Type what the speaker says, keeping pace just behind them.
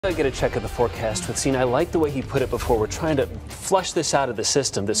I get a check of the forecast with Scene. I like the way he put it before. We're trying to flush this out of the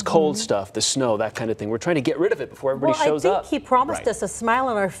system, this cold stuff, the snow, that kind of thing. We're trying to get rid of it before everybody shows up. I think he promised us a smile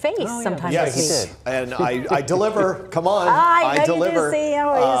on our face sometime yes, this week. And I deliver. Come on, I deliver.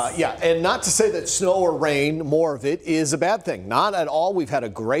 Yeah, and not to say that snow or rain, more of it, is a bad thing. Not at all. We've had a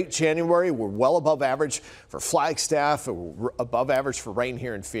great January. We're well above average for Flagstaff, above average for rain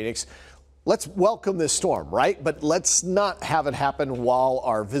here in Phoenix. Let's welcome this storm, right? But let's not have it happen while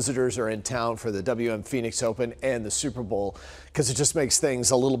our visitors are in town for the WM Phoenix Open and the Super Bowl, because it just makes things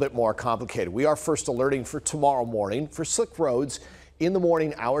a little bit more complicated. We are first alerting for tomorrow morning for slick roads in the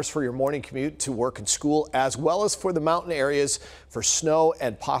morning hours for your morning commute to work and school, as well as for the mountain areas for snow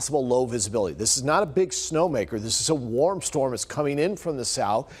and possible low visibility. This is not a big snow maker. This is a warm storm. It's coming in from the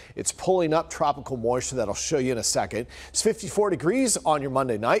south. It's pulling up tropical moisture that I'll show you in a second. It's 54 degrees on your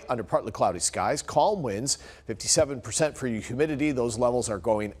Monday night under partly cloudy skies, calm winds, 57% for your humidity. Those levels are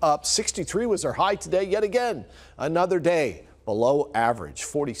going up. 63 was our high today. Yet again, another day below average,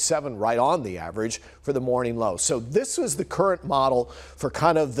 47 right on the average for the morning low. So this is the current model for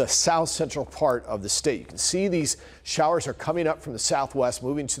kind of the south central part of the state. You can see these showers are coming up from the southwest,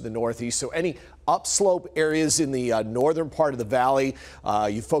 moving to the northeast. So any upslope areas in the northern part of the valley,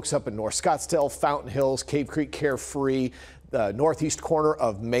 you folks up in North Scottsdale, Fountain Hills, Cave Creek, Carefree, the northeast corner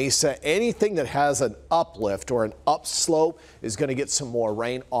of Mesa, anything that has an uplift or an upslope is going to get some more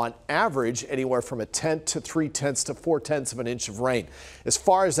rain. On average, anywhere from 1/10 to 3/10 to 4/10 of an inch of rain. As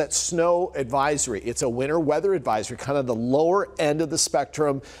far as that snow advisory, it's a winter weather advisory, kind of the lower end of the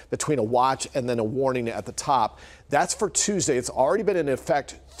spectrum between a watch and then a warning at the top. That's for Tuesday. It's already been in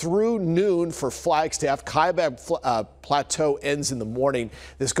effect through noon for Flagstaff. Kaibab Plateau ends in the morning.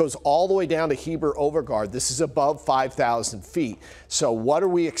 This goes all the way down to Heber Overgard. This is above 5,000 feet. So what are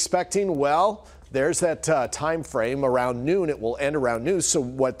we expecting? Well, there's that time frame around noon. It will end around noon. So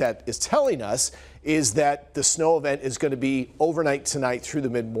what that is telling us is that the snow event is going to be overnight tonight through the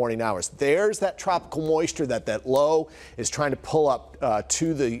mid-morning hours. There's that tropical moisture that low is trying to pull up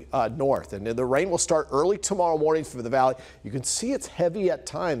to the north. And the rain will start early tomorrow morning for the valley. You can see it's heavy at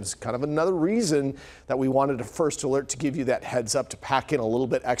times. Kind of another reason that we wanted to first alert to give you that heads up to pack in a little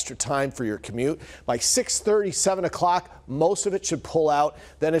bit extra time for your commute. By 6:30, 7 o'clock, most of it should pull out.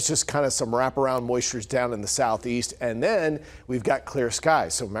 Then it's just kind of some wraparound moistures down in the southeast. And then we've got clear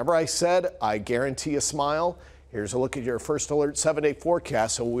skies. So remember I said I guarantee a smile. Here's a look at your first alert 7-day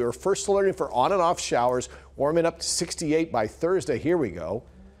forecast. So we were first alerting for on and off showers, warming up to 68 by Thursday. Here we go.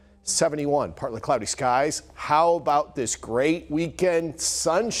 71, partly cloudy skies. How about this great weekend?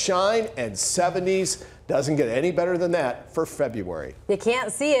 Sunshine and 70s. Doesn't get any better than that for February. You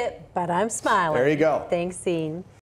can't see it, but I'm smiling. There you go. Thanks, Scene.